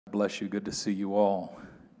Bless you. Good to see you all.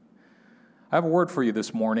 I have a word for you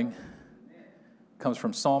this morning. It comes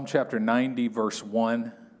from Psalm chapter 90, verse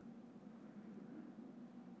 1.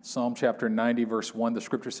 Psalm chapter 90, verse 1. The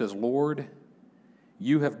scripture says, Lord,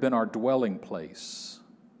 you have been our dwelling place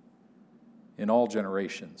in all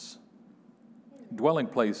generations. Dwelling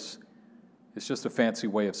place is just a fancy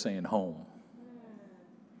way of saying home.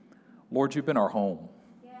 Lord, you've been our home.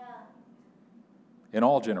 In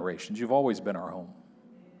all generations, you've always been our home.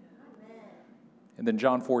 And then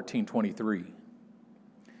John 14:23,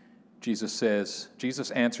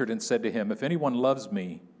 Jesus answered and said to him, if anyone loves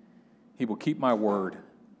me, he will keep my word,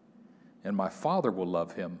 and my Father will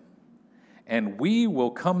love him, and we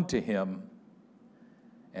will come to him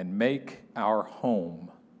and make our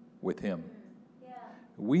home with him.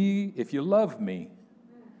 If you love me,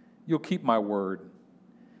 you'll keep my word,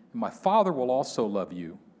 and my Father will also love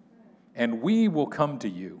you, and we will come to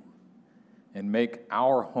you and make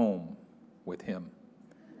our home with him.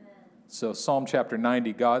 So Psalm chapter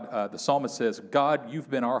 90, the psalmist says, God, you've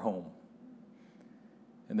been our home.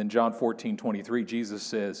 And then John 14:23, Jesus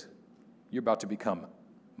says, you're about to become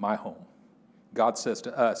my home. God says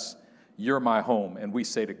to us, you're my home. And we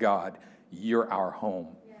say to God, you're our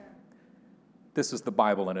home. Yeah. This is the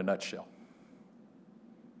Bible in a nutshell.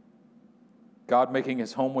 God making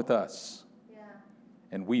his home with us,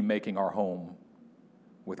 and we making our home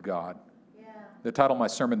with God. Yeah. The title of my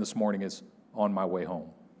sermon this morning is On My Way Home.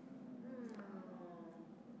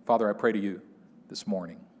 Father, I pray to you this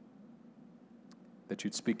morning that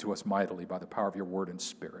you'd speak to us mightily by the power of your word and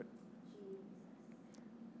spirit.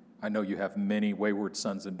 I know you have many wayward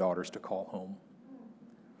sons and daughters to call home.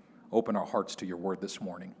 Open our hearts to your word this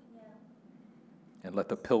morning and let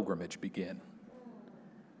the pilgrimage begin.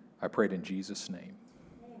 I pray it in Jesus' name.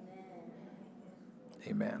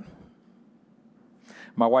 Amen.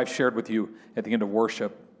 My wife shared with you at the end of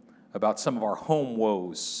worship about some of our home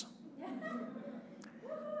woes.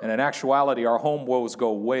 And in actuality, our home woes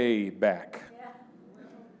go way back.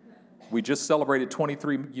 We just celebrated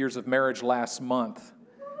 23 years of marriage last month.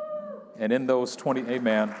 And in those 23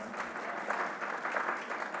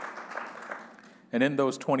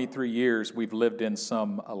 years, we've lived in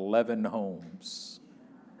some 11 homes.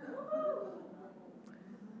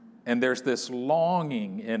 And there's this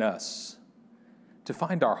longing in us to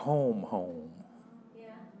find our home.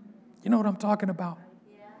 You know what I'm talking about?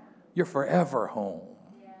 Your forever home.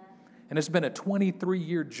 And it's been a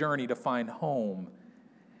 23-year journey to find home.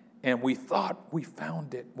 And we thought we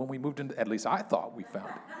found it when we moved into, at least I thought we found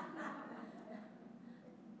it.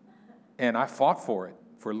 And I fought for it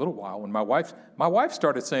for a little while. When my wife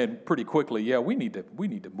started saying pretty quickly, yeah, we need to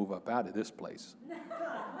move up out of this place.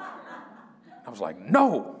 I was like,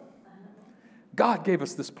 no, God gave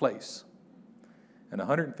us this place. And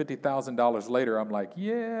 $150,000 later, I'm like,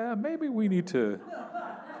 yeah, maybe we need to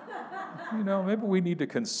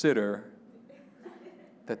consider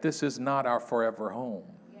that this is not our forever home.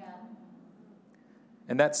 Yeah.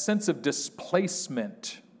 And that sense of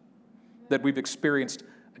displacement that we've experienced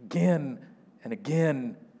again and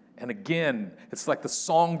again and again, it's like the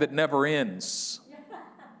song that never ends.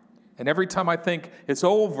 And every time I think it's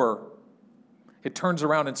over, it turns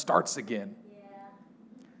around and starts again. Yeah.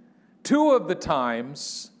 2 of the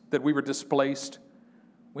times that we were displaced,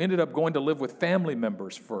 we ended up going to live with family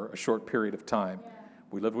members for a short period of time. Yeah.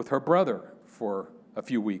 We lived with her brother for a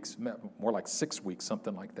few weeks, more like 6 weeks,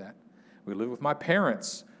 something like that. We lived with my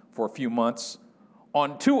parents for a few months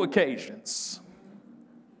on 2 occasions.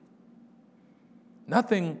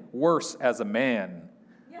 Nothing worse as a man,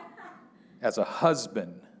 as a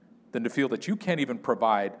husband, than to feel that you can't even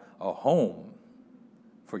provide a home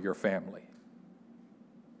for your family.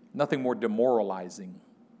 Nothing more demoralizing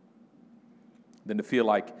than to feel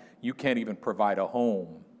like you can't even provide a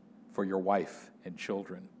home for your wife and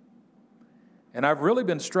children. And I've really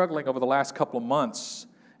been struggling over the last couple of months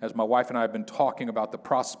as my wife and I have been talking about the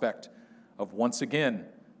prospect of once again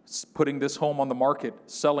putting this home on the market,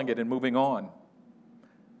 selling it, and moving on.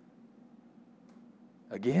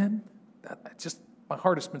 Again? My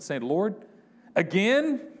heart has been saying, Lord,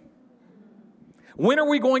 again? When are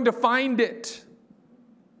we going to find it?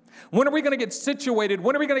 When are we going to get situated?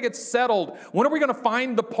 When are we going to get settled? When are we going to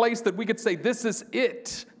find the place that we could say, this is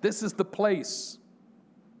it? This is the place.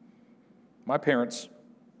 My parents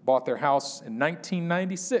bought their house in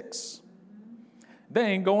 1996. They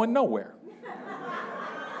ain't going nowhere.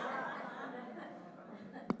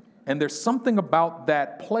 And there's something about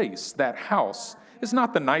that place, that house. It's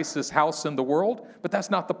not the nicest house in the world, but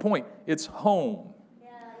that's not the point. It's home.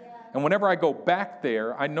 And whenever I go back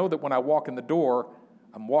there, I know that when I walk in the door,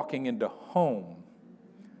 I'm walking into home.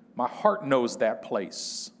 My heart knows that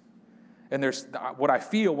place. And there's what I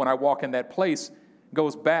feel when I walk in that place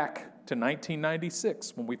goes back to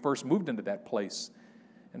 1996 when we first moved into that place.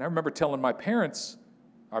 And I remember telling my parents,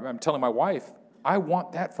 I'm telling my wife, I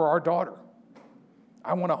want that for our daughter.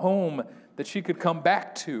 I want a home that she could come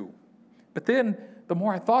back to. But then the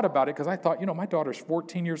more I thought about it, because I thought, my daughter's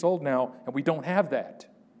 14 years old now, and we don't have that.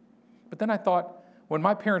 But then I thought, when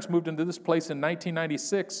my parents moved into this place in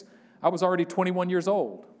 1996, I was already 21 years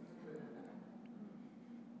old.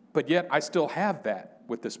 But yet I still have that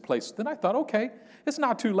with this place. Then I thought, okay, it's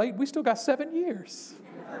not too late. We still got 7 years.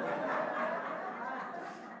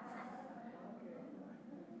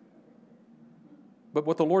 But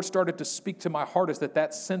what the Lord started to speak to my heart is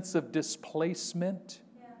that sense of displacement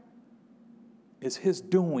is His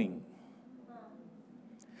doing.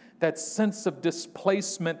 That sense of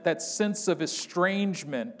displacement, that sense of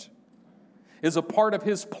estrangement is a part of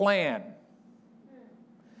His plan.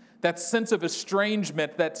 That sense of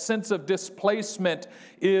estrangement, that sense of displacement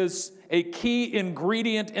is a key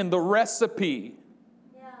ingredient in the recipe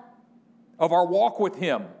of our walk with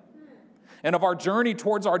Him and of our journey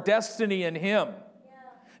towards our destiny in Him.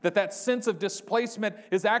 That sense of displacement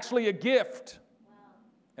is actually a gift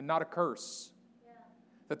and not a curse.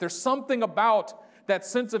 That there's something about that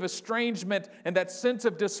sense of estrangement and that sense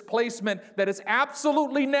of displacement that is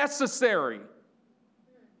absolutely necessary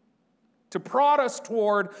to prod us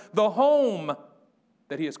toward the home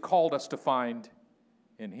that He has called us to find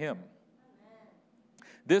in Him.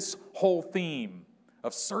 This whole theme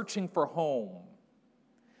of searching for home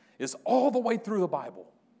is all the way through the Bible.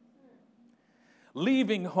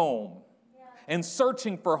 Leaving home and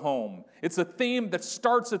searching for home. It's a theme that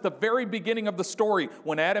starts at the very beginning of the story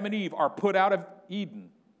when Adam and Eve are put out of Eden.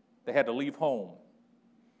 They had to leave home.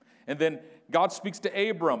 And then God speaks to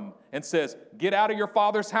Abram and says, get out of your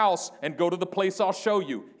father's house and go to the place I'll show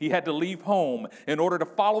you. He had to leave home. In order to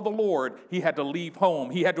follow the Lord, he had to leave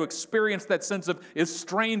home. He had to experience that sense of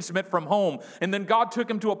estrangement from home. And then God took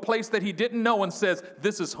him to a place that he didn't know and says,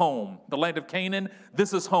 this is home. The land of Canaan,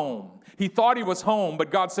 this is home. He thought he was home,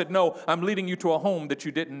 but God said, no, I'm leading you to a home that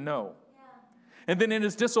you didn't know. And then in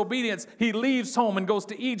his disobedience, he leaves home and goes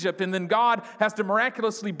to Egypt. And then God has to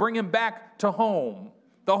miraculously bring him back to home.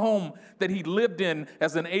 The home that he lived in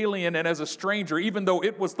as an alien and as a stranger, even though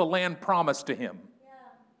it was the land promised to him.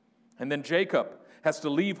 And then Jacob has to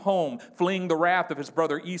leave home, fleeing the wrath of his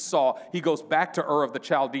brother Esau. He goes back to Ur of the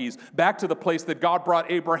Chaldees, back to the place that God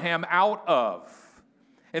brought Abraham out of.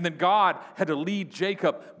 And then God had to lead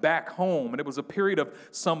Jacob back home. And it was a period of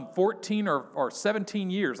some 14 or 17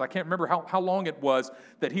 years. I can't remember how long it was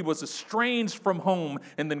that he was estranged from home.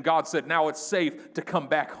 And then God said, now it's safe to come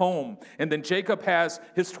back home. And then Jacob has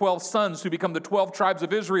his 12 sons who become the 12 tribes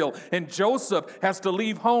of Israel. And Joseph has to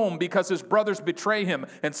leave home because his brothers betray him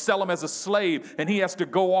and sell him as a slave. And he has to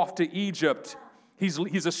go off to Egypt.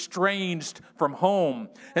 He's estranged from home.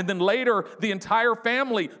 And then later, the entire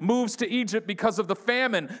family moves to Egypt because of the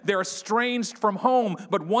famine. They're estranged from home,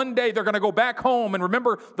 but one day they're going to go back home. And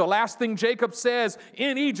remember, the last thing Jacob says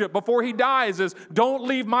in Egypt before he dies is, don't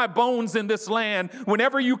leave my bones in this land.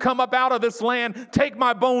 Whenever you come up out of this land, take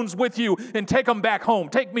my bones with you and take them back home.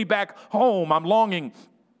 Take me back home. I'm longing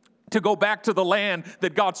to go back to the land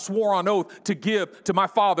that God swore on oath to give to my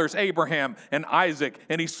fathers, Abraham and Isaac,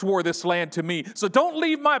 and he swore this land to me. So don't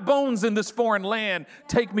leave my bones in this foreign land.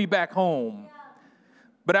 Take me back home.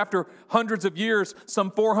 But after hundreds of years,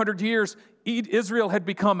 some 400 years, Israel had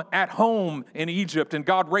become at home in Egypt, and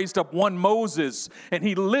God raised up one Moses, and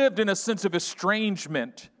he lived in a sense of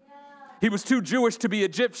estrangement. He was too Jewish to be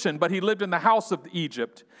Egyptian, but he lived in the house of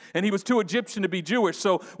Egypt. And he was too Egyptian to be Jewish.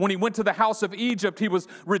 So when he went to the house of Egypt, he was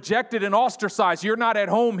rejected and ostracized. You're not at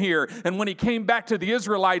home here. And when he came back to the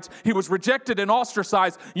Israelites, he was rejected and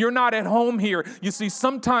ostracized. You're not at home here. You see,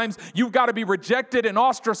 sometimes you've got to be rejected and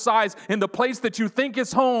ostracized in the place that you think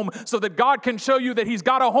is home so that God can show you that he's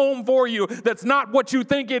got a home for you that's not what you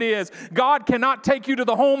think it is. God cannot take you to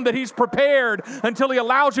the home that he's prepared until he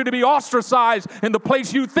allows you to be ostracized in the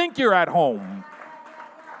place you think you're at home.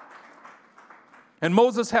 And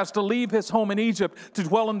Moses has to leave his home in Egypt to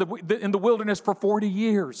dwell in the wilderness for 40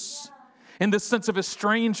 years in this sense of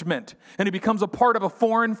estrangement. And he becomes a part of a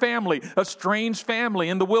foreign family, a strange family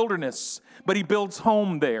in the wilderness. But he builds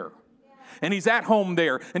home there. And he's at home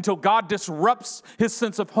there until God disrupts his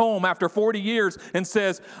sense of home after 40 years and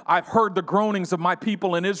says, I've heard the groanings of my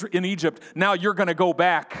people in Egypt. Now you're going to go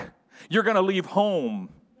back. You're going to leave home.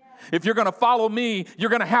 If you're going to follow me,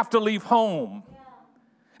 you're going to have to leave home.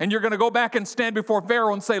 And you're going to go back and stand before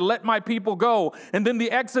Pharaoh and say, let my people go. And then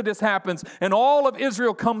the Exodus happens, and all of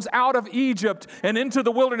Israel comes out of Egypt and into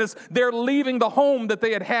the wilderness. They're leaving the home that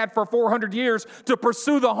they had had for 400 years to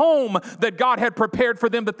pursue the home that God had prepared for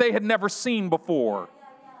them that they had never seen before.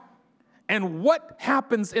 And what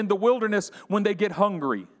happens in the wilderness when they get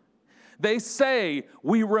hungry? They say,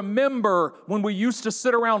 we remember when we used to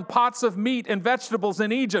sit around pots of meat and vegetables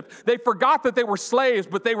in Egypt. They forgot that they were slaves,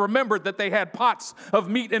 but they remembered that they had pots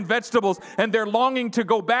of meat and vegetables, and they're longing to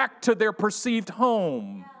go back to their perceived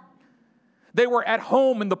home. They were at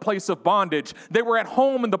home in the place of bondage. They were at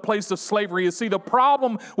home in the place of slavery. You see, the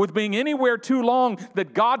problem with being anywhere too long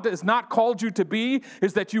that God has not called you to be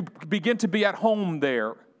is that you begin to be at home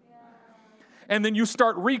there. And then you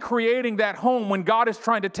start recreating that home. When God is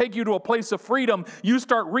trying to take you to a place of freedom, you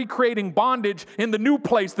start recreating bondage in the new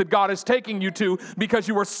place that God is taking you to because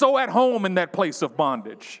you were so at home in that place of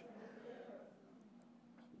bondage.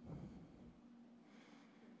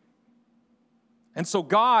 And so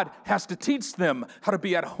God has to teach them how to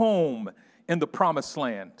be at home in the promised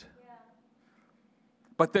land.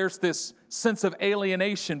 But there's this sense of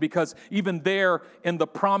alienation because even there in the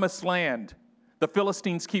promised land, the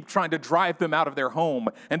Philistines keep trying to drive them out of their home,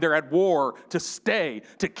 and they're at war to stay,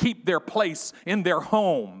 to keep their place in their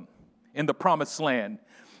home in the promised land.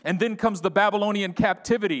 And then comes the Babylonian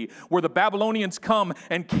captivity, where the Babylonians come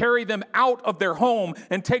and carry them out of their home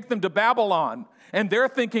and take them to Babylon. And they're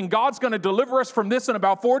thinking, God's going to deliver us from this in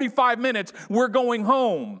about 45 minutes. We're going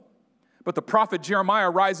home. But the prophet Jeremiah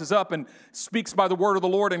rises up and speaks by the word of the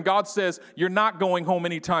Lord, and God says, you're not going home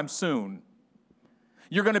anytime soon.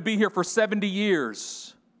 You're going to be here for 70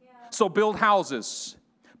 years. So build houses,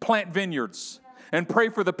 plant vineyards, and pray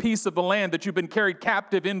for the peace of the land that you've been carried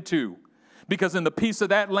captive into. Because in the peace of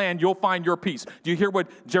that land, you'll find your peace. Do you hear what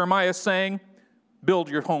Jeremiah is saying? Build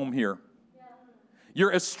your home here.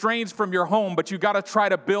 You're estranged from your home, but you got to try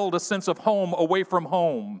to build a sense of home away from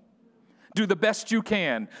home. Do the best you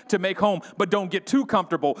can to make home, but don't get too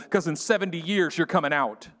comfortable because in 70 years, you're coming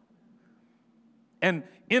out. And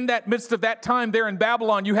in that midst of that time there in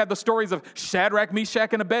Babylon, you had the stories of Shadrach,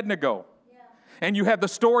 Meshach, and Abednego. And you had the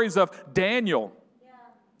stories of Daniel.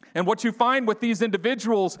 And what you find with these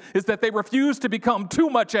individuals is that they refuse to become too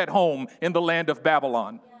much at home in the land of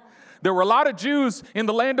Babylon. There were a lot of Jews in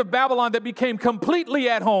the land of Babylon that became completely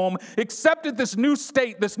at home, accepted this new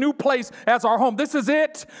state, this new place as our home. This is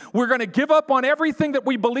it. We're going to give up on everything that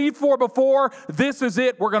we believed for before. This is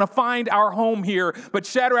it. We're going to find our home here. But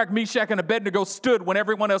Shadrach, Meshach, and Abednego stood when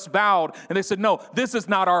everyone else bowed. And they said, no, this is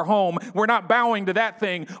not our home. We're not bowing to that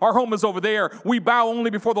thing. Our home is over there. We bow only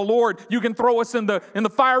before the Lord. You can throw us in the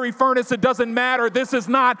fiery furnace. It doesn't matter. This is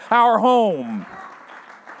not our home.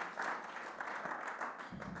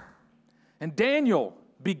 And Daniel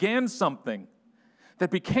began something that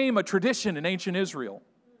became a tradition in ancient Israel.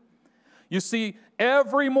 You see,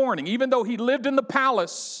 every morning, even though he lived in the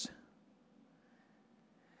palace,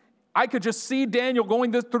 I could just see Daniel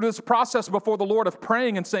going through this process before the Lord of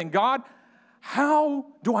praying and saying, God, how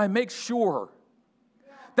do I make sure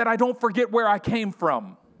that I don't forget where I came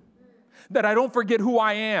from, that I don't forget who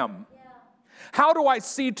I am? How do I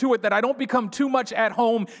see to it that I don't become too much at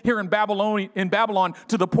home here in Babylon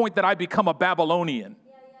to the point that I become a Babylonian?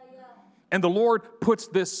 And the Lord puts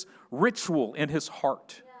this ritual in his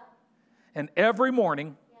heart. And every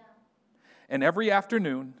morning and every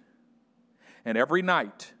afternoon and every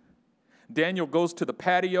night, Daniel goes to the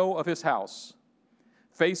patio of his house,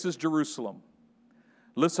 faces Jerusalem,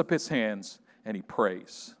 lifts up his hands, and he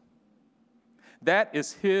prays. That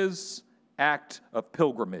is his act of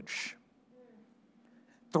pilgrimage.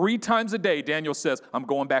 3 times a day, Daniel says, I'm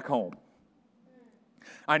going back home.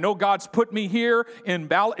 I know God's put me here in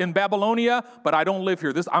Babylonia, but I don't live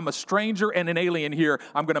here. I'm a stranger and an alien here.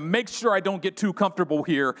 I'm going to make sure I don't get too comfortable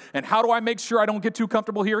here. And how do I make sure I don't get too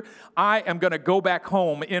comfortable here? I am going to go back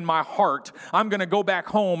home in my heart. I'm going to go back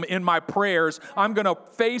home in my prayers. I'm going to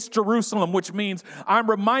face Jerusalem, which means I'm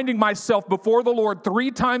reminding myself before the Lord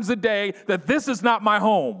 3 times a day that this is not my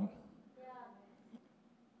home.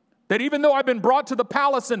 That even though I've been brought to the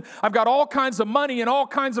palace and I've got all kinds of money and all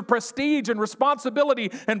kinds of prestige and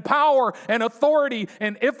responsibility and power and authority,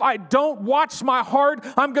 and if I don't watch my heart,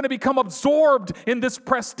 I'm going to become absorbed in this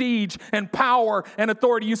prestige and power and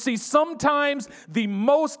authority. You see, sometimes the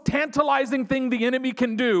most tantalizing thing the enemy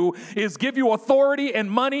can do is give you authority and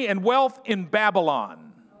money and wealth in Babylon.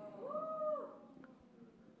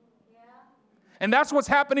 And that's what's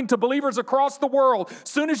happening to believers across the world.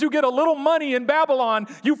 Soon as you get a little money in Babylon,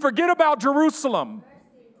 you forget about Jerusalem.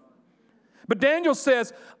 But Daniel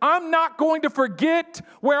says, I'm not going to forget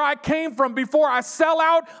where I came from. Before I sell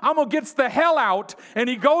out, I'm going to get the hell out. And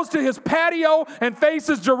he goes to his patio and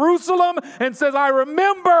faces Jerusalem and says, I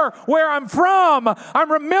remember where I'm from. I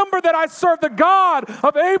remember that I serve the God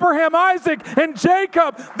of Abraham, Isaac, and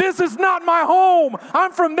Jacob. This is not my home.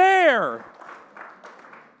 I'm from there.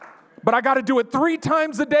 But I got to do it 3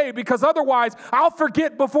 times a day because otherwise I'll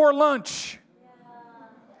forget before lunch.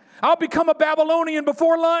 I'll become a Babylonian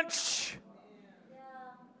before lunch.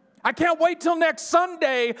 I can't wait till next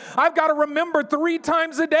Sunday. I've got to remember 3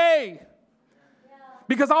 times a day.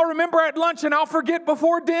 Because I'll remember at lunch and I'll forget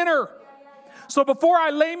before dinner. So before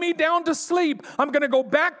I lay me down to sleep, I'm going to go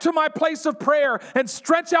back to my place of prayer and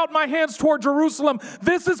stretch out my hands toward Jerusalem.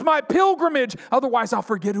 This is my pilgrimage. Otherwise, I'll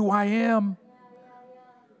forget who I am.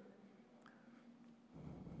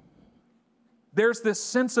 There's this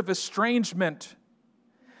sense of estrangement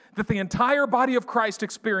that the entire body of Christ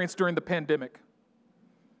experienced during the pandemic.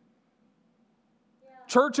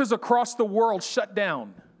 Churches across the world shut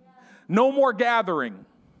down. No more gathering.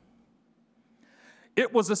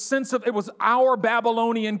 It was it was our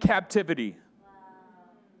Babylonian captivity.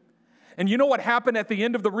 And you know what happened at the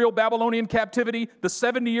end of the real Babylonian captivity? The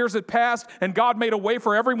 70 years had passed and God made a way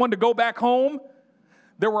for everyone to go back home.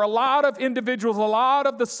 There were a lot of individuals, a lot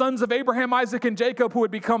of the sons of Abraham, Isaac, and Jacob who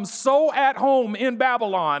had become so at home in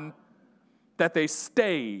Babylon that they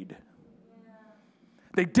stayed.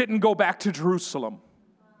 They didn't go back to Jerusalem.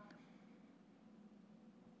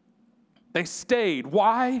 They stayed.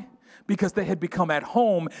 Why? Because they had become at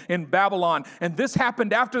home in Babylon. And this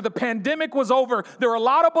happened after the pandemic was over. There were a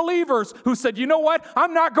lot of believers who said, you know what?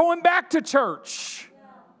 I'm not going back to church.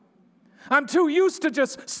 I'm too used to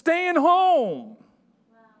just staying home.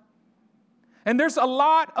 And there's a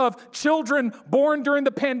lot of children born during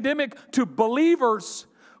the pandemic to believers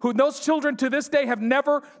who those children to this day have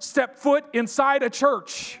never stepped foot inside a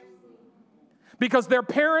church. Because their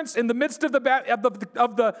parents, in the midst of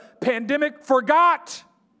the pandemic, forgot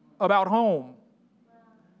about home.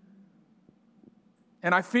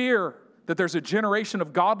 And I fear that there's a generation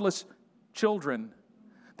of godless children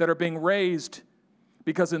that are being raised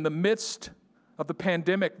because in the midst of the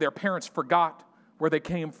pandemic, their parents forgot where they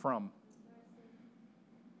came from.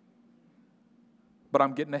 But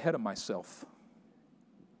I'm getting ahead of myself.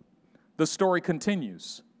 The story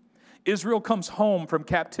continues. Israel comes home from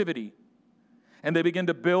captivity. And they begin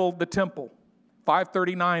to build the temple.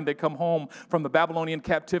 539, they come home from the Babylonian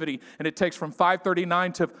captivity. And it takes from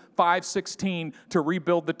 539 to 516 to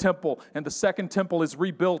rebuild the temple. And the second temple is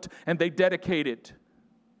rebuilt and they dedicate it.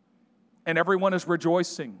 And everyone is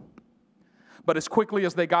rejoicing. But as quickly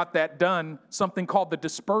as they got that done, something called the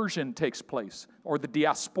dispersion takes place, or the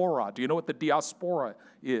diaspora. Do you know what the diaspora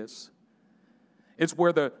is? It's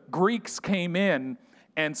where the Greeks came in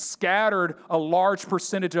and scattered a large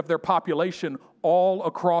percentage of their population all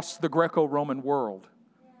across the Greco-Roman world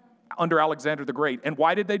under Alexander the Great. And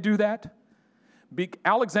why did they do that?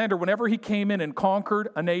 Alexander, whenever he came in and conquered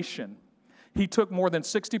a nation, he took more than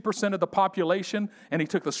 60% of the population, and he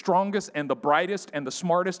took the strongest and the brightest and the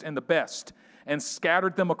smartest and the best and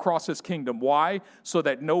scattered them across his kingdom. Why? So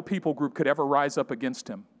that no people group could ever rise up against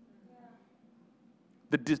him.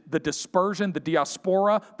 The dispersion, the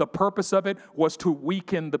diaspora, the purpose of it was to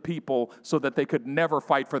weaken the people so that they could never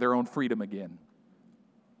fight for their own freedom again.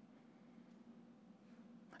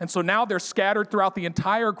 And so now they're scattered throughout the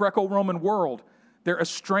entire Greco-Roman world. They're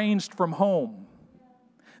estranged from home.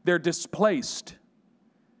 They're displaced.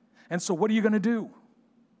 And so what are you going to do?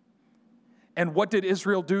 And what did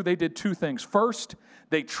Israel do? They did 2 things. First,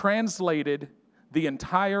 they translated the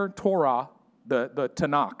entire Torah, the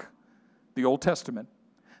Tanakh, the Old Testament.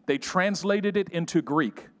 They translated it into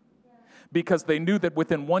Greek because they knew that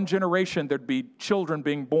within one generation there'd be children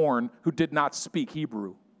being born who did not speak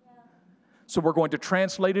Hebrew. So we're going to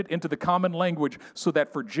translate it into the common language so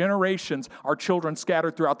that for generations our children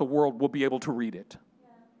scattered throughout the world will be able to read it.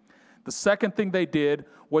 The second thing they did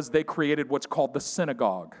was they created what's called the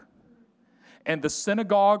synagogue. And the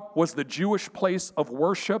synagogue was the Jewish place of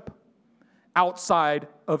worship outside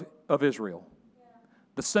of Israel.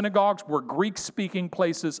 The synagogues were Greek-speaking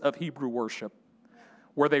places of Hebrew worship,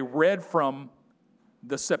 where they read from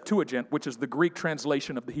the Septuagint, which is the Greek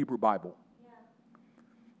translation of the Hebrew Bible.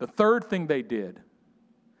 The third thing they did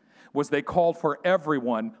was they called for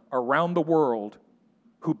everyone around the world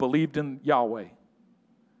who believed in Yahweh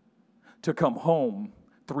to come home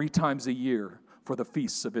 3 times a year for the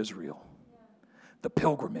feasts of Israel, the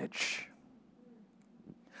pilgrimage.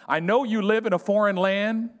 I know you live in a foreign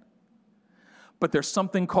land, but there's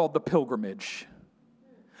something called the pilgrimage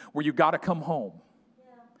where you got to come home.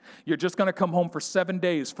 You're just going to come home for 7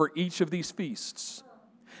 days for each of these feasts.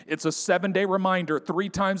 It's a 7-day reminder 3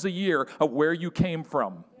 times a year of where you came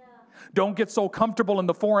from. Don't get so comfortable in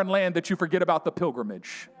the foreign land that you forget about the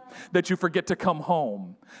pilgrimage, that you forget to come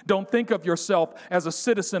home. Don't think of yourself as a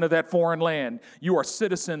citizen of that foreign land. You are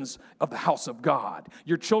citizens of the house of God.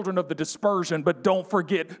 You're children of the dispersion, but don't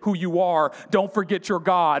forget who you are. Don't forget your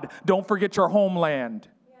God. Don't forget your homeland.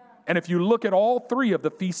 And if you look at all 3 of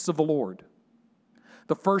the feasts of the Lord,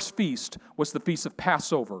 the first feast was the Feast of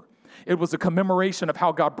Passover. It was a commemoration of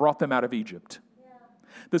how God brought them out of Egypt.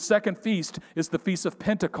 The second feast is the Feast of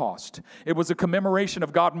Pentecost. It was a commemoration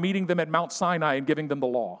of God meeting them at Mount Sinai and giving them the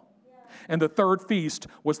law. And the third feast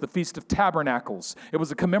was the Feast of Tabernacles. It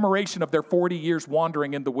was a commemoration of their 40 years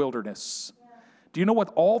wandering in the wilderness. Do you know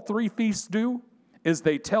what all 3 feasts do? Is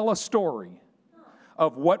they tell a story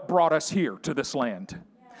of what brought us here to this land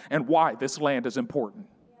and why this land is important.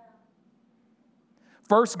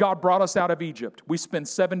 First, God brought us out of Egypt. We spend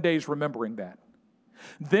 7 days remembering that.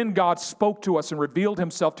 Then God spoke to us and revealed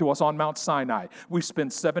himself to us on Mount Sinai. We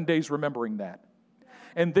spend 7 days remembering that.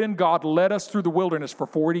 And then God led us through the wilderness for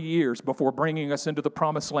 40 years before bringing us into the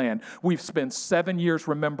promised land. We've spent 7 years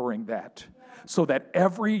remembering that, so that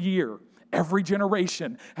every year, every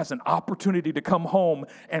generation has an opportunity to come home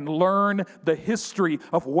and learn the history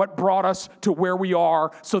of what brought us to where we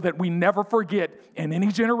are, so that we never forget in any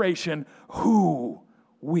generation who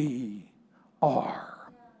we are.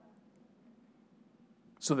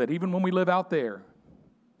 So that even when we live out there,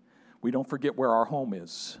 we don't forget where our home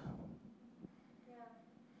is.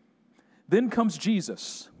 Then comes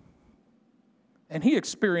Jesus, and he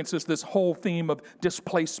experiences this whole theme of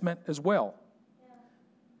displacement as well.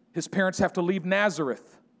 His parents have to leave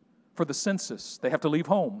Nazareth for the census. They have to leave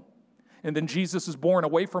home. And then Jesus is born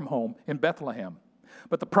away from home in Bethlehem.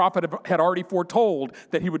 But the prophet had already foretold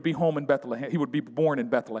that he would be home in Bethlehem. He would be born in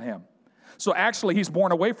Bethlehem. So actually, he's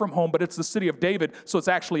born away from home, but it's the city of David, so it's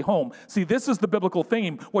actually home. See, this is the biblical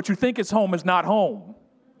theme. What you think is home is not home.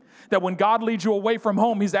 That when God leads you away from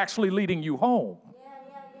home, he's actually leading you home.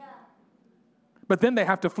 But then they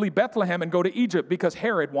have to flee Bethlehem and go to Egypt because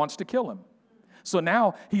Herod wants to kill him. So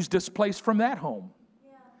now he's displaced from that home.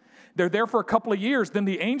 They're there for a couple of years. Then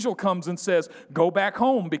the angel comes and says, go back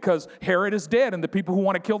home because Herod is dead and the people who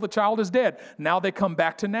want to kill the child is dead. Now they come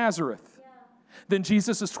back to Nazareth. Then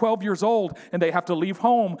Jesus is 12 years old and they have to leave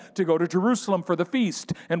home to go to Jerusalem for the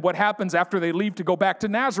feast. And what happens after they leave to go back to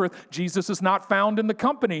Nazareth? Jesus is not found in the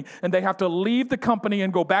company and they have to leave the company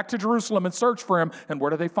and go back to Jerusalem and search for him. And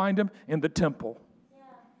where do they find him? In the temple.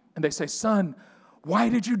 And they say, son, why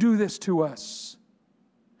did you do this to us?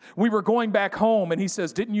 We were going back home, and he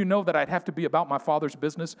says, didn't you know that I'd have to be about my Father's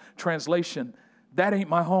business? Translation, that ain't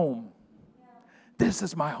my home. This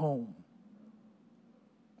is my home.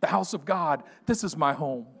 The house of God, this is my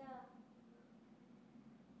home.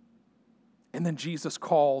 And then Jesus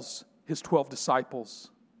calls his 12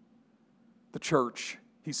 disciples, the church.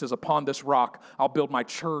 He says, upon this rock, I'll build my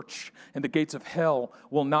church, and the gates of hell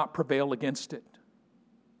will not prevail against it.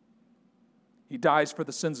 He dies for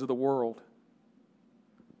the sins of the world.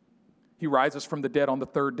 He rises from the dead on the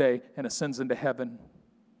 3rd day and ascends into heaven.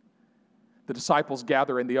 The disciples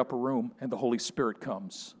gather in the upper room, and the Holy Spirit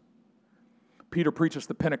comes. Peter preaches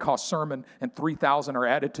the Pentecost sermon, and 3,000 are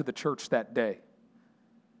added to the church that day.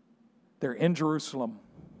 They're in Jerusalem.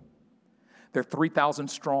 They're 3,000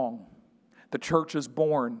 strong. The church is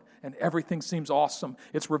born, and everything seems awesome.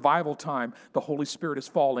 It's revival time. The Holy Spirit is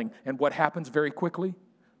falling. And what happens very quickly?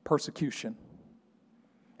 Persecution.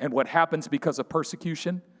 And what happens because of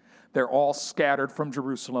persecution? They're all scattered from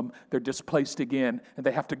Jerusalem. They're displaced again, and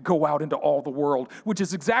they have to go out into all the world, which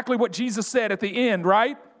is exactly what Jesus said at the end,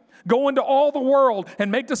 right? Go into all the world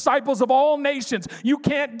and make disciples of all nations. You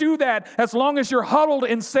can't do that as long as you're huddled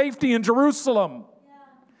in safety in Jerusalem.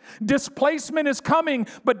 Displacement is coming,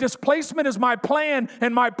 but displacement is my plan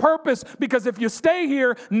and my purpose, because if you stay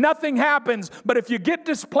here, nothing happens. But if you get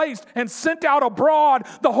displaced and sent out abroad,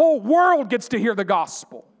 the whole world gets to hear the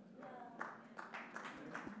gospel.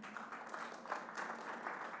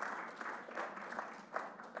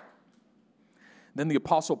 Then the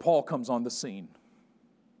Apostle Paul comes on the scene.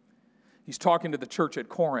 He's talking to the church at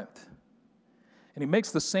Corinth, and he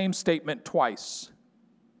makes the same statement twice.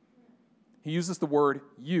 He uses the word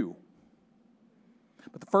you.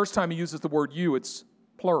 But the first time he uses the word you, it's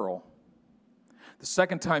plural. The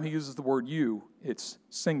second time he uses the word you, it's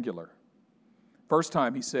singular. First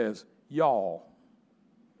time he says, y'all.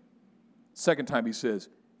 Second time he says,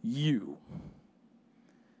 you.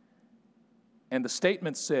 And the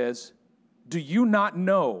statement says, do you not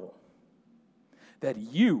know that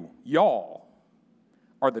you, y'all,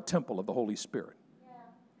 are the temple of the Holy Spirit?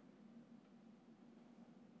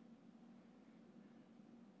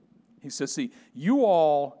 He says, see, you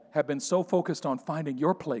all have been so focused on finding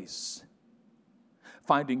your place,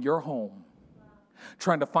 finding your home,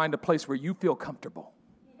 trying to find a place where you feel comfortable,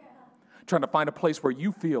 trying to find a place where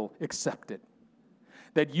you feel accepted,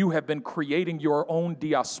 that you have been creating your own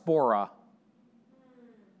diaspora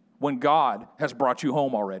when God has brought you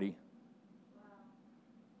home already.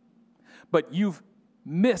 But you've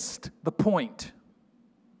missed the point.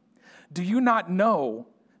 Do you not know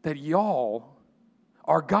that y'all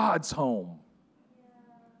are God's home?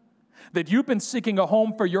 That you've been seeking a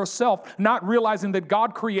home for yourself, not realizing that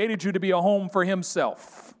God created you to be a home for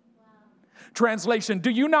himself. Translation, do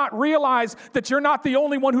you not realize that you're not the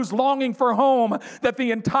only one who's longing for home, that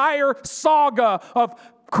the entire saga of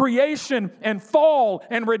creation and fall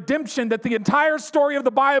and redemption, that the entire story of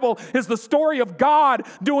the Bible is the story of God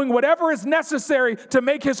doing whatever is necessary to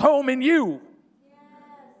make his home in you?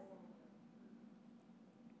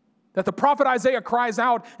 That the prophet Isaiah cries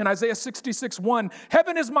out in Isaiah 66:1,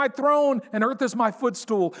 heaven is my throne and earth is my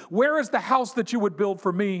footstool. Where is the house that you would build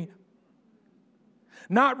for me?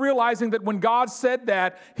 Not realizing that when God said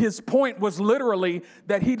that, his point was literally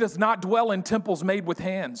that he does not dwell in temples made with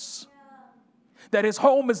hands. That his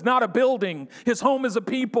home is not a building, his home is a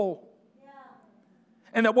people.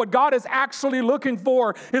 And that what God is actually looking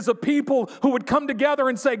for is a people who would come together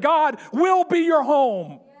and say, God, we'll be your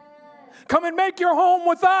home. Come and make your home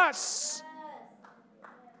with us.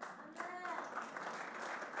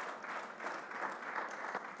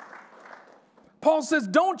 Paul says,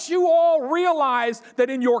 don't you all realize that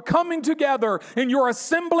in your coming together, in your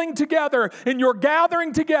assembling together, in your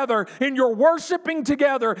gathering together, in your worshiping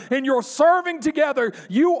together, in your serving together,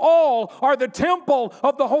 you all are the temple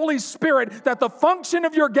of the Holy Spirit, that the function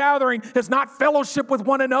of your gathering is not fellowship with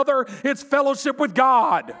one another, it's fellowship with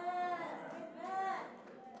God.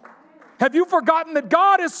 Have you forgotten that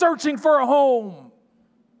God is searching for a home?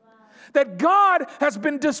 That God has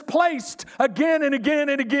been displaced again and again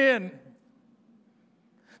and again.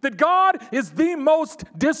 That God is the most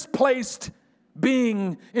displaced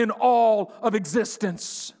being in all of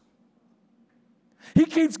existence. He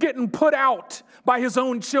keeps getting put out by his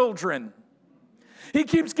own children. He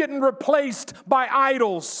keeps getting replaced by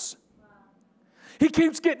idols. He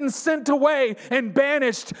keeps getting sent away and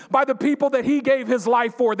banished by the people that he gave his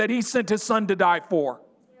life for, that he sent his son to die for.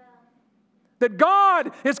 That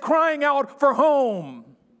God is crying out for home.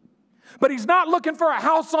 But he's not looking for a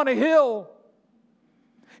house on a hill.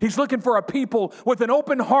 He's looking for a people with an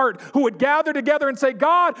open heart who would gather together and say,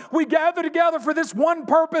 God, we gather together for this one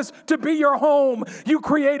purpose, to be your home. You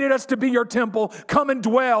created us to be your temple. Come and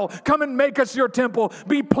dwell. Come and make us your temple.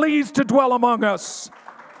 Be pleased to dwell among us.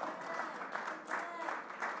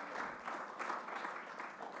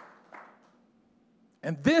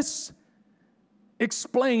 And this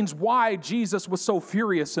explains why Jesus was so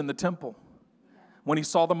furious in the temple when he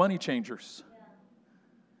saw the money changers.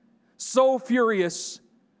 So furious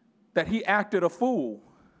that he acted a fool.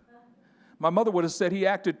 My mother would have said he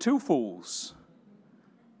acted two fools.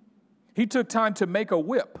 He took time to make a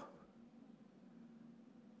whip,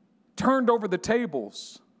 turned over the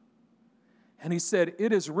tables, and he said,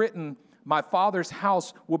 it is written, my Father's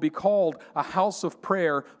house will be called a house of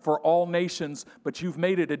prayer for all nations, but you've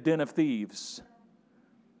made it a den of thieves.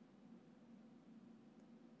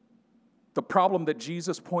 The problem that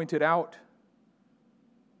Jesus pointed out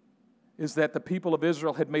is that the people of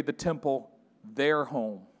Israel had made the temple their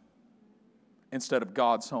home instead of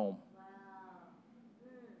God's home.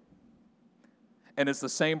 And it's the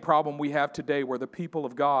same problem we have today, where the people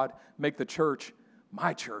of God make the church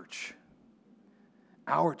my church,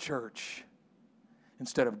 our church,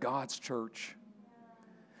 instead of God's church.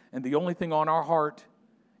 And the only thing on our heart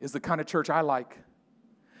is the kind of church I like,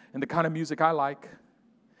 and the kind of music I like,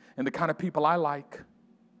 and the kind of people I like,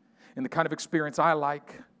 and the kind of experience I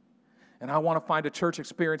like. And I want to find a church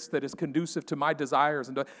experience that is conducive to my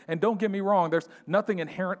desires. And don't get me wrong, there's nothing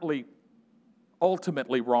inherently,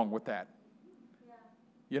 ultimately wrong with that. Yeah.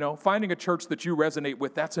 You know, finding a church that you resonate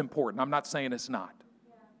with, that's important. I'm not saying it's not.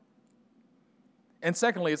 Yeah. And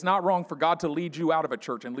secondly, it's not wrong for God to lead you out of a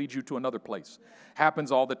church and lead you to another place. Yeah.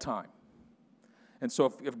 Happens all the time. And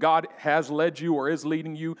so if God has led you or is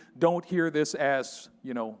leading you, don't hear this as,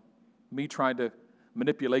 you know, me trying to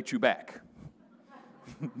manipulate you back.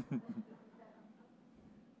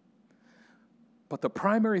 But the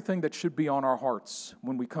primary thing that should be on our hearts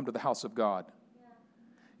when we come to the house of God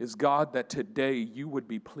is, God, that today you would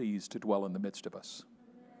be pleased to dwell in the midst of us.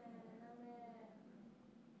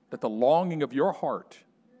 That the longing of your heart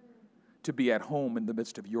to be at home in the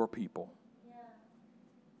midst of your people.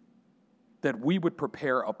 That we would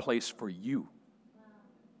prepare a place for you.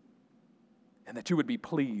 And that you would be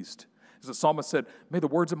pleased As the psalmist said, may the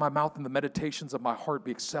words of my mouth and the meditations of my heart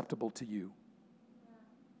be acceptable to you.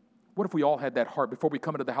 What if we all had that heart before we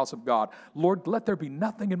come into the house of God? Lord, let there be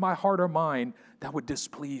nothing in my heart or mind that would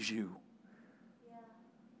displease you.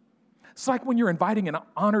 It's like when you're inviting an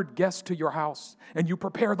honored guest to your house and you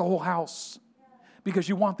prepare the whole house because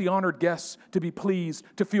you want the honored guests to be pleased,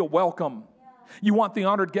 to feel welcome. You want the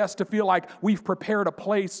honored guests to feel like we've prepared a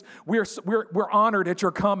place. We're honored at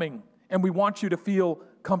your coming, and we want you to feel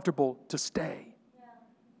comfortable to stay.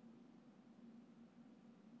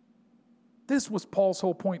 This was Paul's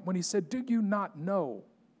whole point when he said, do you not know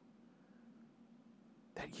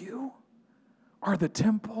that you are the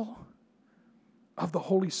temple of the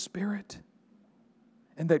Holy Spirit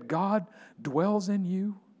and that God dwells in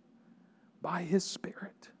you by His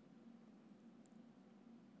Spirit?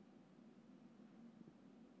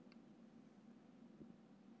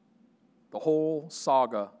 The whole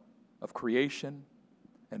saga of creation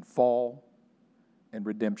and fall and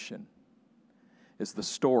redemption is the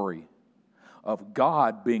story of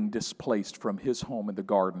God being displaced from His home in the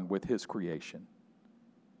garden with His creation,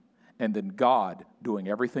 and then God doing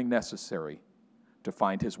everything necessary to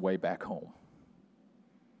find His way back home.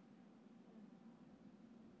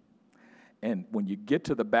 And when you get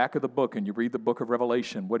to the back of the book and you read the book of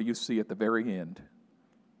Revelation, what do you see at the very end?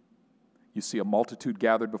 You see a multitude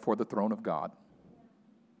gathered before the throne of God.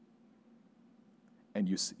 And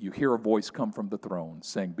you hear a voice come from the throne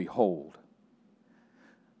saying, behold,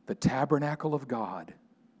 the tabernacle of God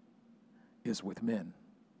is with men.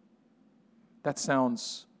 That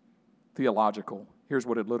sounds theological. Here's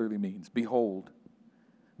what it literally means. Behold,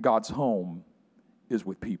 God's home is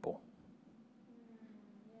with people.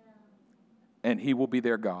 And He will be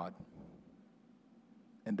their God.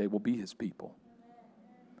 And they will be His people.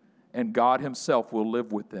 And God Himself will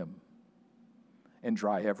live with them and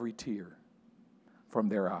dry every tear from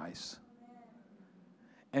their eyes.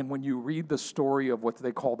 And when you read the story of what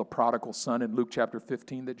they call the prodigal son in Luke chapter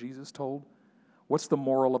 15 that Jesus told, what's the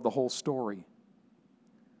moral of the whole story?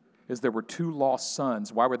 Is there were two lost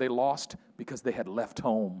sons. Why were they lost? Because they had left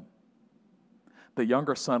home. The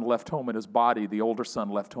younger son left home in his body. The older son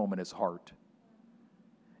left home in his heart.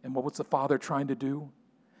 And what was the father trying to do?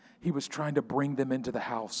 He was trying to bring them into the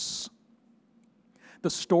house. The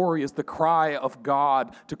story is the cry of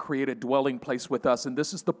God to create a dwelling place with us. And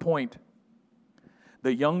this is the point.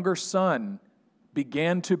 The younger son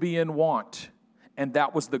began to be in want, and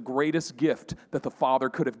that was the greatest gift that the father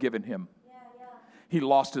could have given him. He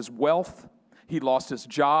lost his wealth, he lost his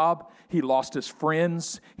job, he lost his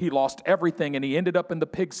friends, he lost everything, and he ended up in the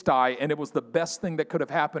pigsty, and it was the best thing that could have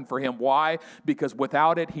happened for him. Why? Because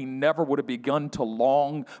without it, he never would have begun to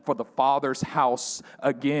long for the Father's house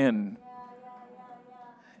again.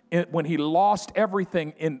 When he lost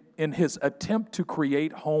everything in his attempt to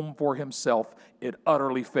create home for himself, it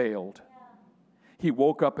utterly failed. He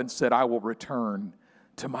woke up and said, I will return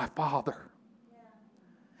to my Father.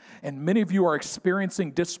 And many of you are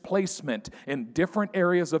experiencing displacement in different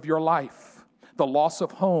areas of your life. The loss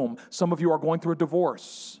of home. Some of you are going through a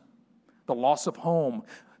divorce. The loss of home.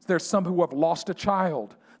 There's some who have lost a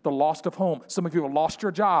child. The loss of home. Some of you have lost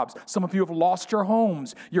your jobs. Some of you have lost your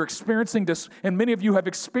homes. You're experiencing this, and many of you have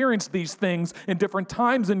experienced these things in different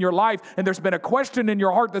times in your life, and there's been a question in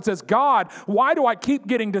your heart that says, God, why do I keep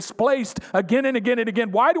getting displaced again and again and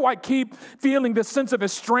again? Why do I keep feeling this sense of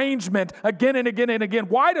estrangement again and again and again?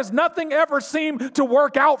 Why does nothing ever seem to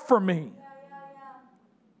work out for me?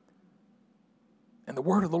 And the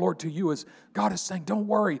word of the Lord to you is, God is saying, don't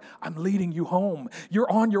worry, I'm leading you home. You're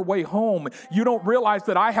on your way home. You don't realize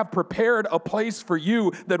that I have prepared a place for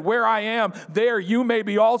you, that where I am, there you may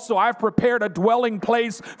be also. I've prepared a dwelling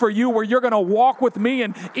place for you where you're going to walk with me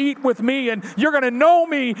and eat with me, and you're going to know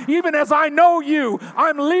me even as I know you.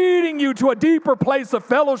 I'm leading you to a deeper place of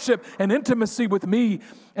fellowship and intimacy with me.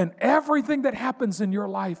 And everything that happens in your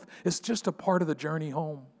life is just a part of the journey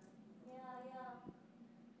home.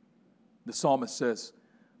 The psalmist says,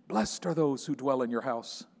 blessed are those who dwell in your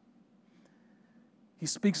house. He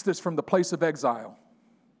speaks this from the place of exile.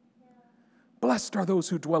 Blessed are those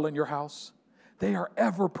who dwell in your house. They are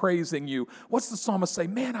ever praising you. What's the psalmist say?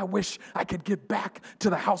 Man, I wish I could get back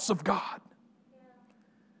to the house of God.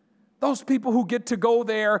 Those people who get to go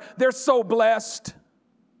there, they're so blessed.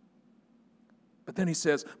 But then he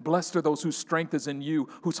says, blessed are those whose strength is in you,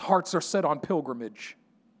 whose hearts are set on pilgrimage.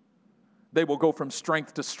 They will go from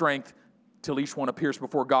strength to strength till each one appears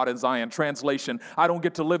before God in Zion. Translation, I don't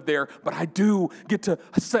get to live there, but I do get to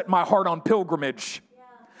set my heart on pilgrimage.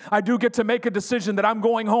 I do get to make a decision that I'm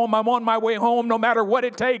going home. I'm on my way home no matter what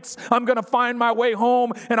it takes. I'm going to find my way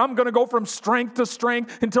home, and I'm going to go from strength to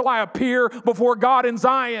strength until I appear before God in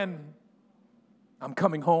Zion. I'm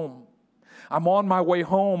coming home. I'm on my way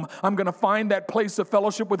home. I'm going to find that place of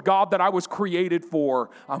fellowship with God that I was created for.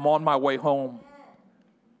 I'm on my way home.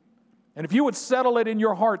 And if you would settle it in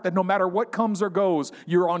your heart that no matter what comes or goes,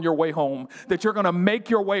 you're on your way home, that you're going to make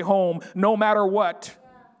your way home no matter what.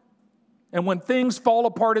 And when things fall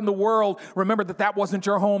apart in the world, remember that that wasn't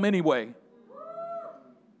your home anyway.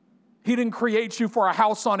 He didn't create you for a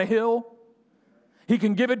house on a hill. He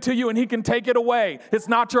can give it to you and he can take it away. It's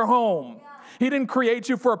not your home. He didn't create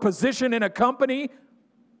you for a position in a company,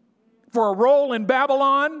 for a role in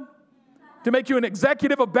Babylon, to make you an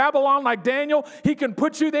executive of Babylon like Daniel. He can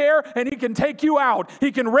put you there and he can take you out.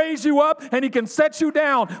 He can raise you up and he can set you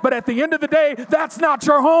down. But at the end of the day, that's not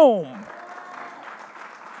your home.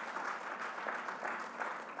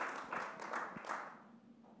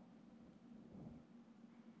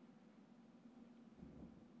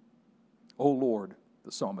 Oh Lord,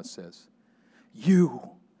 the psalmist says, you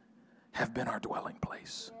have been our dwelling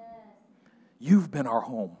place. You've been our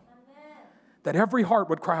home. That every heart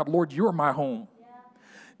would cry out, Lord, you're my home.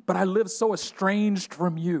 But I live so estranged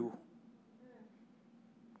from you.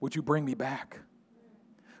 Would you bring me back?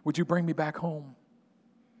 Would you bring me back home?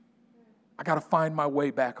 I got to find my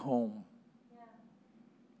way back home.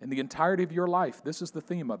 In the entirety of your life, this is the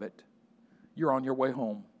theme of it. You're on your way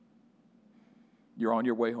home. You're on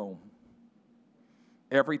your way home.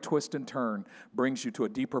 Every twist and turn brings you to a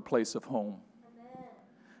deeper place of home. Amen.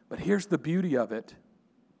 But here's the beauty of it.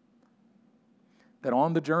 That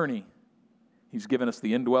on the journey, he's given us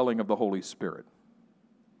the indwelling of the Holy Spirit.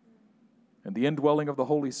 And the indwelling of the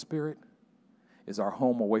Holy Spirit is our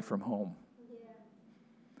home away from home. Yeah.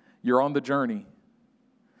 You're on the journey,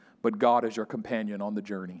 but God is your companion on the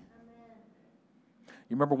journey. Amen.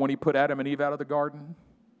 You remember when he put Adam and Eve out of the garden?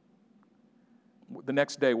 The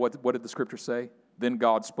next day, what did the scripture say? Then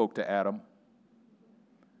God spoke to Adam.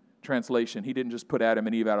 Translation, he didn't just put Adam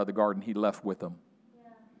and Eve out of the garden, he left with them.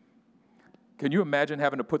 Yeah. Can you imagine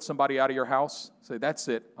having to put somebody out of your house? Say, that's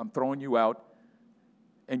it, I'm throwing you out.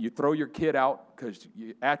 And you throw your kid out because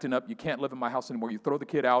you're acting up, you can't live in my house anymore. You throw the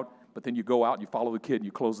kid out, but then you go out and you follow the kid and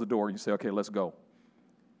you close the door and you say, okay, let's go.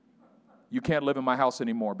 You can't live in my house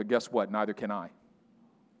anymore, but guess what? Neither can I.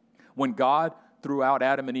 When God threw out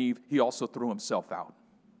Adam and Eve, he also threw himself out.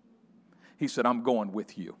 He said, I'm going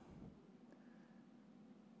with you.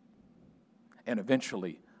 And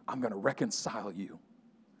eventually, I'm going to reconcile you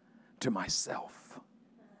to myself.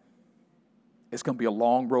 It's going to be a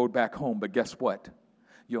long road back home, but guess what?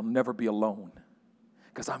 You'll never be alone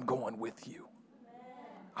because I'm going with you.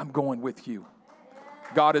 I'm going with you.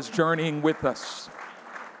 God is journeying with us.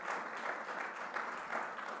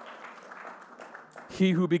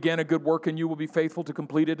 He who began a good work in you will be faithful to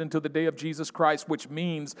complete it until the day of Jesus Christ, which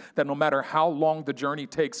means that no matter how long the journey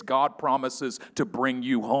takes, God promises to bring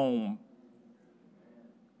you home.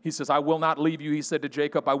 He says, I will not leave you. He said to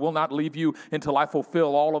Jacob, I will not leave you until I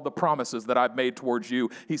fulfill all of the promises that I've made towards you.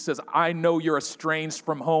 He says, I know you're estranged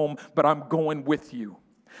from home, but I'm going with you.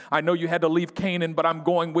 I know you had to leave Canaan, but I'm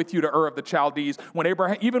going with you to Ur of the Chaldees.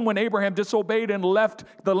 Even when Abraham disobeyed and left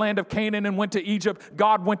the land of Canaan and went to Egypt,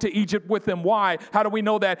 God went to Egypt with him. Why? How do we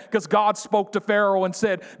know that? Because God spoke to Pharaoh and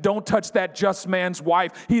said, don't touch that just man's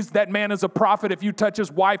wife. That man is a prophet. If you touch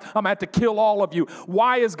his wife, I'm going to have to kill all of you.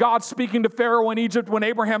 Why is God speaking to Pharaoh in Egypt when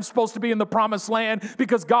Abraham's supposed to be in the promised land?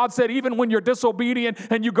 Because God said, even when you're disobedient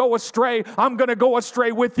and you go astray, I'm going to go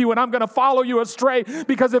astray with you and I'm going to follow you astray.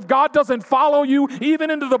 Because if God doesn't follow you, even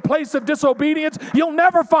into the place of disobedience, you'll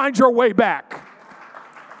never find your way back.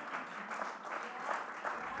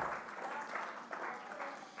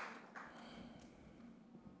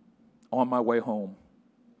 On my way home.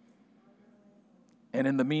 And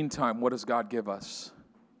in the meantime, what does God give us?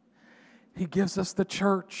 He gives us the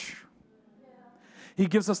church. He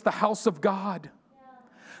gives us the house of God.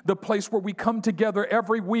 The place where we come together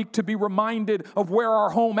every week to be reminded of where our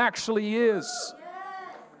home actually is.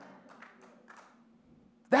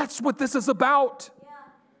 That's what this is about. Yeah.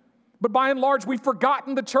 But by and large, we've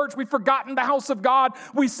forgotten the church. We've forgotten the house of God.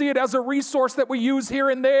 We see it as a resource that we use here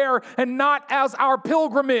and there and not as our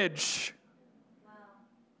pilgrimage. Wow.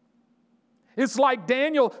 It's like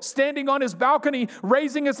Daniel standing on his balcony,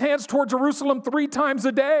 raising his hands toward Jerusalem 3 times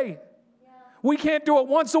a day. Yeah. We can't do it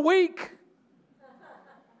once a week.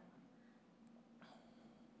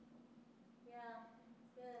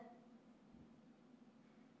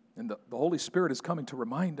 And the Holy Spirit is coming to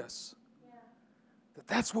remind us that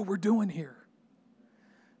that's what we're doing here.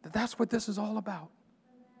 That that's what this is all about.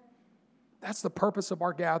 That's the purpose of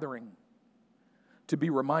our gathering. To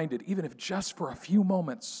be reminded, even if just for a few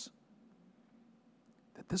moments,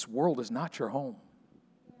 that this world is not your home.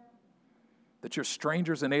 That you're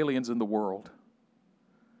strangers and aliens in the world.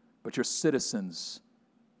 but you're citizens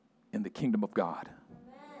in the kingdom of God.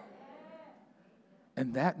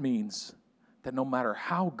 And that means that no matter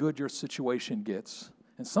how good your situation gets,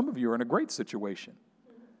 and some of you are in a great situation,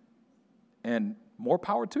 and more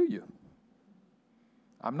power to you.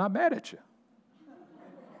 I'm not mad at you.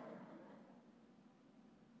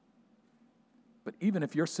 But even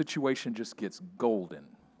if your situation just gets golden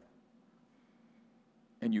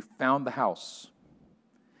and you found the house,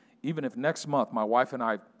 even if next month my wife and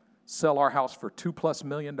I sell our house for $2+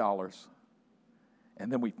 million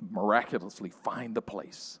and then we miraculously find the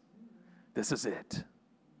place, this is it.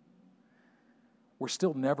 We're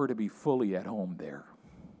still never to be fully at home there.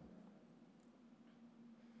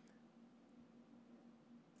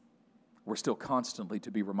 We're still constantly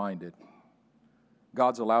to be reminded,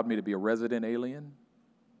 God's allowed me to be a resident alien.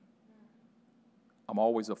 I'm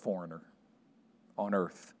always a foreigner on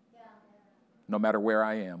earth, no matter where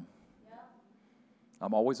I am.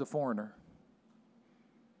 I'm always a foreigner.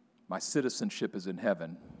 My citizenship is in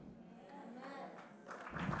heaven.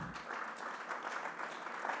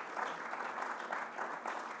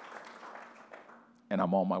 And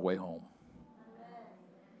I'm on my way home.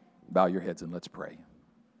 Bow your heads and let's pray.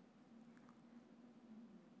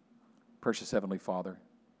 Precious Heavenly Father.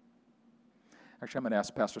 Actually, I'm going to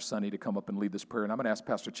ask Pastor Sonny to come up and lead this prayer, and I'm going to ask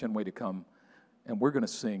Pastor Chinway to come, and we're going to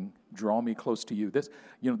sing "Draw Me Close to You."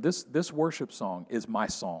 This worship song is my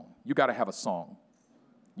song. You got to have a song.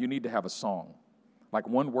 You need to have a song, like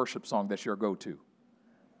one worship song that's your go-to.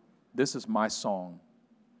 This is my song.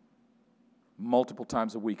 Multiple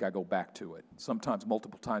times a week I go back to it, sometimes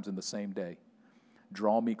multiple times in the same day.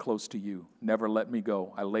 Draw me close to you. Never let me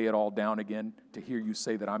go. I lay it all down again to hear you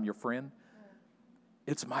say that I'm your friend.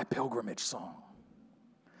 It's my pilgrimage song.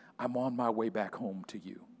 I'm on my way back home to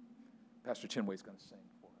you. Pastor Chinway's going to sing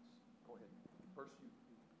for us. Go ahead. First you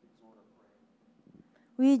exhort or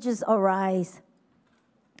pray. We just arise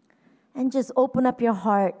and just open up your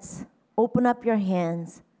hearts, open up your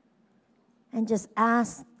hands, and just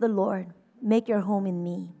ask the Lord, make your home in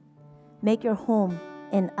me. Make your home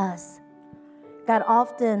in us. God,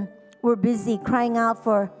 often we're busy crying out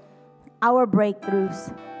for our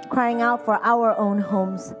breakthroughs, crying out for our own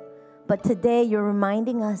homes. But today you're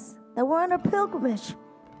reminding us that we're on a pilgrimage.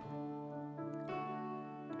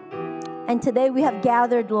 And today we have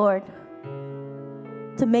gathered, Lord,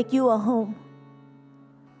 to make you a home.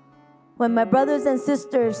 When my brothers and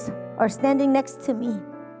sisters are standing next to me,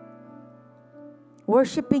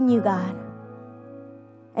 worshiping you, God,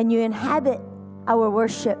 and you inhabit our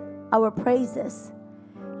worship, our praises,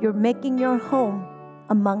 you're making your home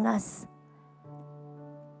among us.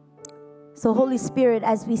 So Holy Spirit,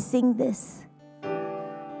 as we sing this,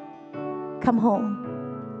 come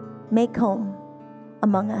home, make home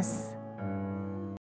among us.